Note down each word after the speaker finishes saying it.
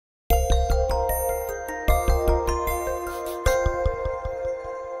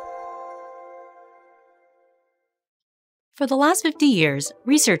For the last 50 years,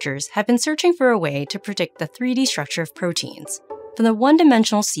 researchers have been searching for a way to predict the 3D structure of proteins from the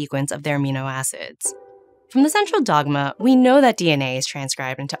one-dimensional sequence of their amino acids. From the central dogma, we know that DNA is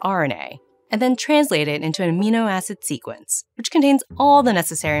transcribed into RNA and then translated into an amino acid sequence, which contains all the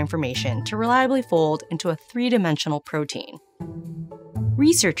necessary information to reliably fold into a three-dimensional protein.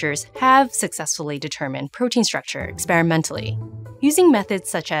 Researchers have successfully determined protein structure experimentally, using methods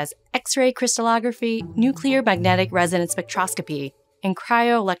such as X-ray crystallography, nuclear magnetic resonance spectroscopy, and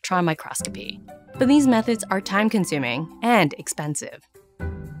cryo-electron microscopy. But these methods are time-consuming and expensive.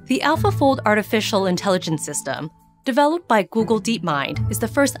 The AlphaFold artificial intelligence system, developed by Google DeepMind, is the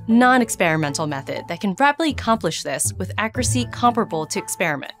first non-experimental method that can rapidly accomplish this with accuracy comparable to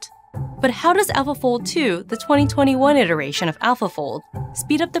experiment. But how does AlphaFold 2, the 2021 iteration of AlphaFold,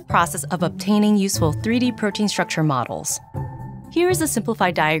 speed up the process of obtaining useful 3D protein structure models? Here is a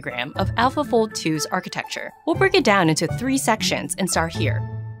simplified diagram of AlphaFold 2's architecture. We'll break it down into 3 sections and start here.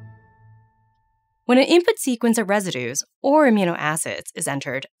 When an input sequence of residues or amino acids is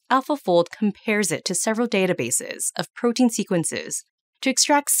entered, AlphaFold compares it to several databases of protein sequences to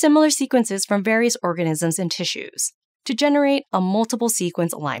extract similar sequences from various organisms and tissues to generate a multiple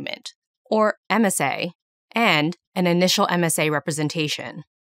sequence alignment, or MSA, and an initial MSA representation.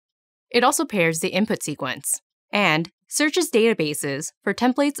 It also pairs the input sequence and searches databases for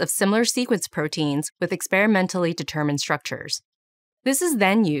templates of similar sequence proteins with experimentally determined structures. This is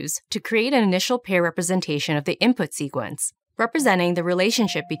then used to create an initial pair representation of the input sequence, representing the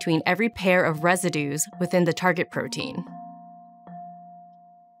relationship between every pair of residues within the target protein.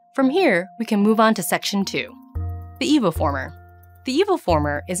 From here, we can move on to Section 2, the evoformer. The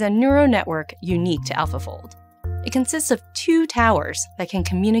evoformer is a neural network unique to AlphaFold. It consists of 2 towers that can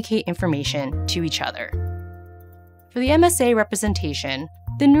communicate information to each other. For the MSA representation,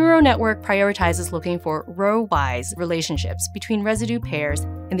 the neural network prioritizes looking for row-wise relationships between residue pairs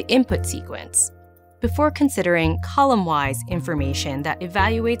in the input sequence, before considering column-wise information that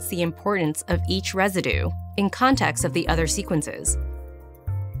evaluates the importance of each residue in context of the other sequences.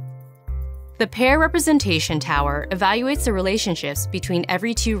 The pair representation tower evaluates the relationships between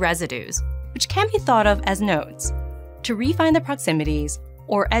every 2 residues, which can be thought of as nodes, to refine the proximities,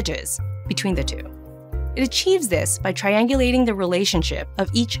 or edges, between the 2. It achieves this by triangulating the relationship of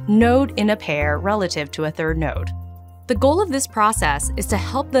each node in a pair relative to a third node. The goal of this process is to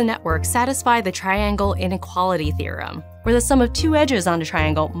help the network satisfy the triangle inequality theorem, where the sum of 2 edges on a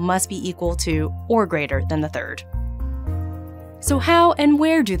triangle must be equal to or greater than the third. So how and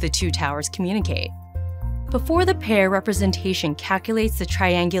where do the 2 towers communicate? Before the pair representation calculates the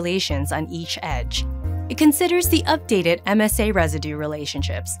triangulations on each edge, it considers the updated MSA residue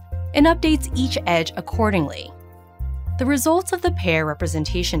relationships and updates each edge accordingly. The results of the pair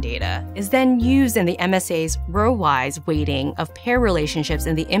representation data is then used in the MSA's row-wise weighting of pair relationships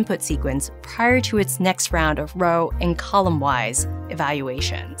in the input sequence prior to its next round of row and column-wise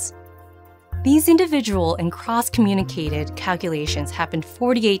evaluations. These individual and cross-communicated calculations happened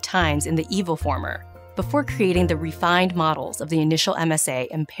 48 times in the evoformer before creating the refined models of the initial MSA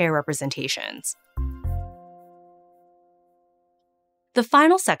and pair representations. The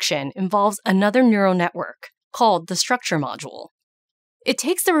final section involves another neural network called the structure module. It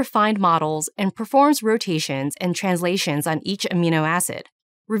takes the refined models and performs rotations and translations on each amino acid,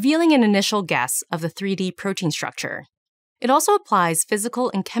 revealing an initial guess of the 3D protein structure. It also applies physical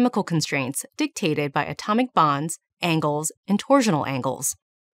and chemical constraints dictated by atomic bonds, angles, and torsional angles.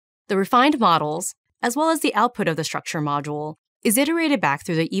 The refined models, as well as the output of the structure module, is iterated back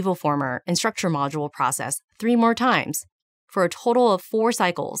through the evoformer and structure module process 3 more times, for a total of 4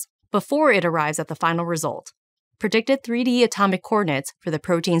 cycles, before it arrives at the final result, predicted 3D atomic coordinates for the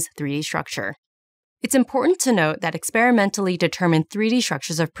protein's 3D structure. It's important to note that experimentally determined 3D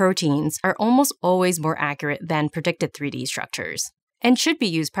structures of proteins are almost always more accurate than predicted 3D structures, and should be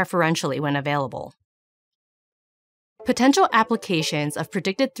used preferentially when available. Potential applications of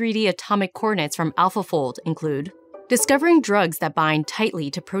predicted 3D atomic coordinates from AlphaFold include discovering drugs that bind tightly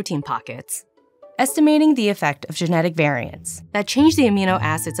to protein pockets, estimating the effect of genetic variants that change the amino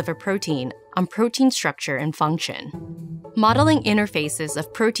acids of a protein on protein structure and function, modeling interfaces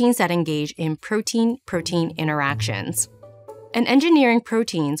of proteins that engage in protein-protein interactions, and engineering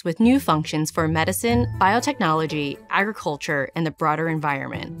proteins with new functions for medicine, biotechnology, agriculture, and the broader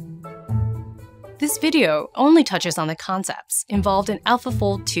environment. This video only touches on the concepts involved in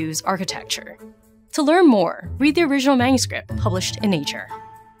AlphaFold 2's architecture. To learn more, read the original manuscript published in Nature.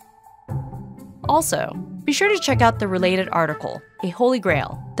 Also, be sure to check out the related article, A Holy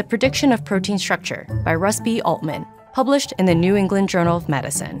Grail, The Prediction of Protein Structure by Russ B. Altman, published in the New England Journal of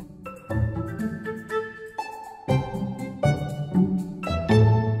Medicine.